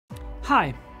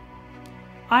Hi,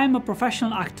 I am a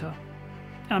professional actor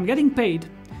and I'm getting paid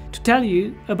to tell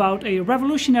you about a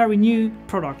revolutionary new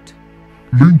product.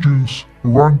 LinkedIn's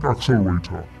Rank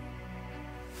Accelerator.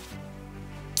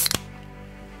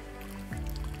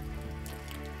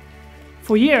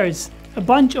 For years, a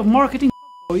bunch of marketing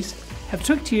boys have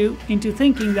tricked you into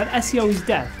thinking that SEO is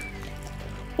dead,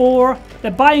 or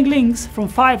that buying links from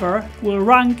Fiverr will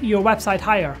rank your website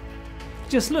higher.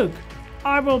 Just look,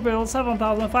 I will build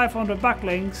 7,500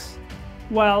 backlinks.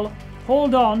 Well,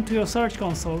 hold on to your search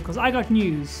console because I got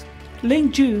news.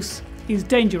 Link juice is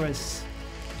dangerous.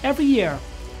 Every year,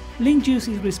 link juice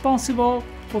is responsible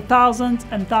for thousands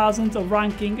and thousands of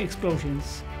ranking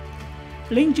explosions.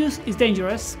 Link juice is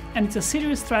dangerous and it's a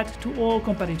serious threat to all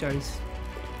competitors.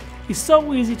 It's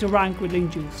so easy to rank with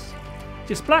link juice.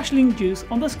 Just splash link juice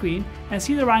on the screen and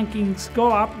see the rankings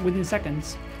go up within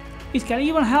seconds. It can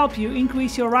even help you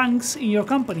increase your ranks in your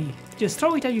company. Just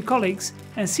throw it at your colleagues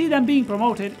and see them being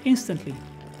promoted instantly.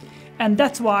 And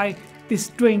that's why this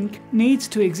drink needs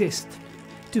to exist,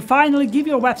 to finally give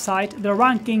your website the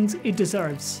rankings it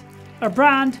deserves. A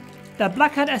brand that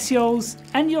black hat SEOs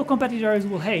and your competitors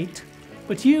will hate,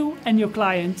 but you and your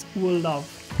clients will love.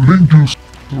 LinkedIn's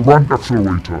Rank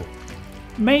Accelerator.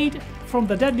 Made from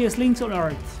the deadliest links on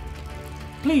earth.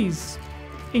 Please,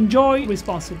 enjoy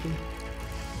responsibly.